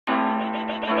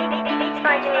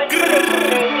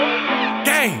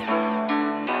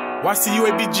Watch the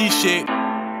UABG shit.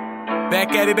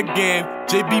 Back at it again.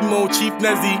 J.B MOE, Chief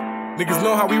NEZZY. Niggas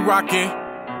know how we rockin'.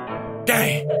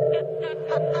 Gang.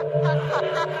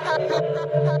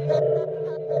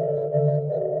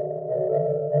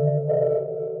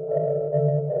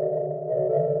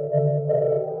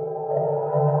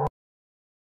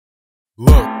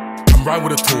 Look, I'm riding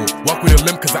with a tool. Walk with a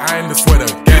limp cause I ain't the sweater.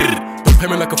 Gang. Don't pay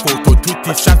me like a photo. 2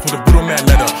 teeth shots with a brutal man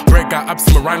leather. Bread got up,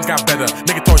 some rhymes got better.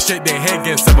 Nigga talk shit, then head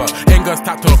getting sever. Ain't gonna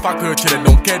stop till the fuck her chill.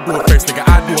 Don't care, do it first, nigga,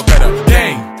 I do it better.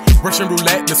 Gang. Russian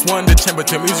roulette, this one the chamber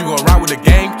to music, you gon' ride with the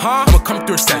gang. I'ma come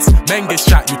through sets, man get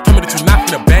shot. You tell me that you not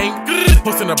finna bang.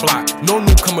 Post in the block, no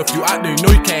newcomer if you out there, you know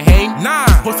you can't hang. Nah,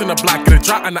 post in the block, get a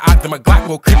drop on the eye, then my Glock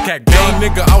go click cat bang.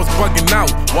 Nigga, I was bugging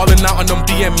out, walling out on them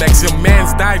BMX. Your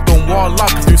man's died, don't wall up,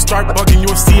 cause you start bugging,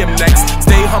 you'll see him next.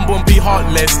 Stay humble and be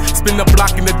heartless, spin the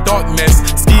block in the darkness.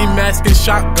 Ski mask and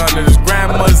shotgun in his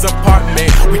grandma's apartment.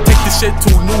 We take this shit to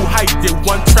a new height, get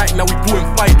one track, now we doing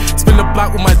fight. Spin the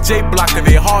block with my J blocker,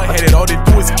 they hard-headed, all they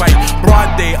do is fight.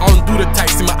 Broad day, I don't do the tight,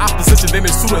 see my opposition, then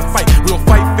they shoot and fight. We don't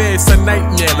fight fair, it's a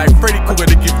nightmare, like Freddy Krueger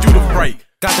to give you the fright.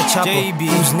 Got the chopper,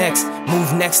 who's next?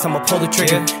 Move next, I'ma pull the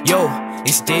trigger. Yo,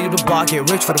 it's day to the block, get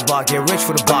rich for the block, get rich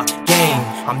for the block. Gang,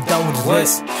 I'm done with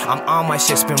this. I'm on my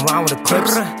shit, spin round with the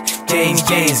clips.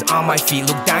 Gains on my feet,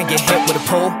 look down, get hit with a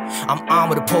pole. I'm on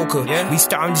with a poker. We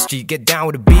start in the street, get down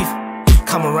with the beef.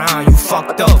 Come around, you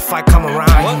fucked up. Fight come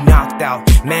around, you knocked out.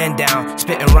 Man down,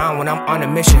 spitting around when I'm on a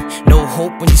mission. No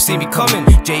hope when you see me coming.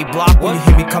 J block when you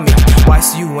hear me coming. Why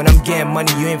see you when I'm getting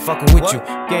money? You ain't fucking with you.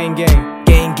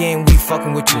 Gang, we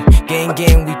fucking with you.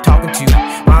 Gang, we talking to you.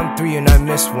 Round 3 and I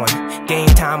miss one. Game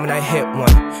time and I hit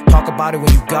one. Talk about it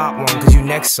when you got one, cause you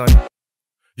next, son.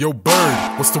 Yo,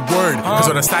 bird, what's the word? Cause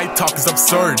all the side talk is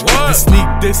absurd. The sneak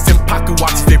this and pocket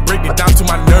watches, they break it down to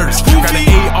my nerves. Got an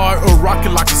AR or rocket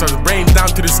launcher, so the brain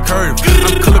down to this curve.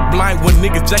 I'm colorblind when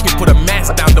niggas jacking, put a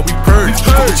mask down, then we purge.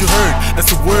 Fuck what you heard, that's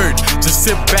the word. Just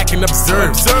sit back and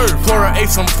observe. Flora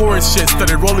ate some foreign shit,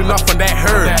 started rolling off on that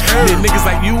herd. Then niggas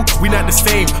like you, we not the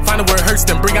same. Find out where it hurts,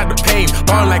 then bring out the pain.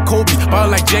 Ballin' like Kobe,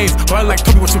 ballin' like James, ballin' like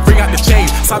Toby, what you bring out the chain.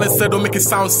 Solid set, don't make it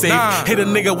sound safe. Hit a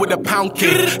nigga with a pound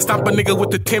cake, stomp a nigga with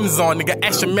the Tim's on. Nigga,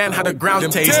 ask your man how the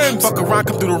ground tastes. Fuck around,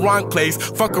 come through the wrong place.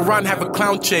 Fuck around, have a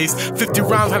clown chase. 50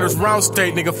 rounds, had this round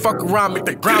straight. Nigga, fuck around, make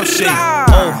the ground shake.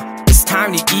 Oh, it's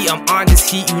time to eat. I'm on this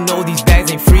heat. You know these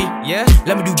bags ain't free. Yeah,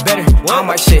 let me do better on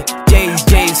my shit.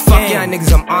 J's, fuck yeah,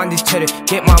 niggas. I'm on this cheddar.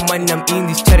 Get my money, I'm eating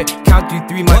this cheddar. Count 3,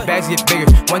 3, my bags get bigger.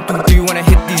 1, 2, 3, when I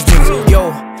hit these niggas.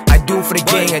 Yo, I do it for the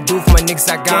gang. I do it for my niggas.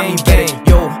 I got me better.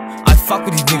 Yo, I fuck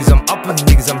with these niggas. I'm up with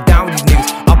these niggas. I'm down with these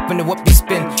niggas. Up in the whoop, they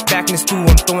spin. Back in the stool,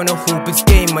 I'm throwing a hoop. It's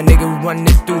game, my nigga running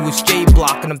it through. It's J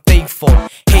block, and I'm thankful.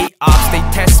 Hate ops, they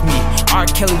test me. R.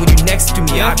 Kelly when you next to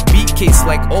me. I beat cases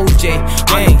like OJ.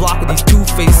 On the block with these 2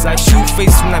 faces. I shoot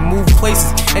faces when I move places.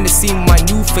 And the scene with my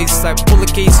new faces. I pull a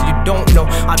case you don't know.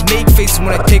 I make faces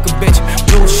when I take a bitch.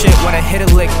 Real shit when I hit a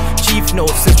lick. Chief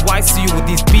knows since why see you with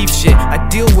these beef shit. I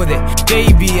deal with it.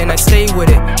 JB and I stay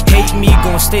with it. Hate me,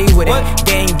 gon' stay with it.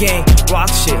 Gang, rock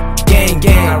shit. Gang,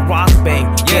 I rock bang.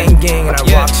 Gang, and I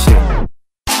rock shit.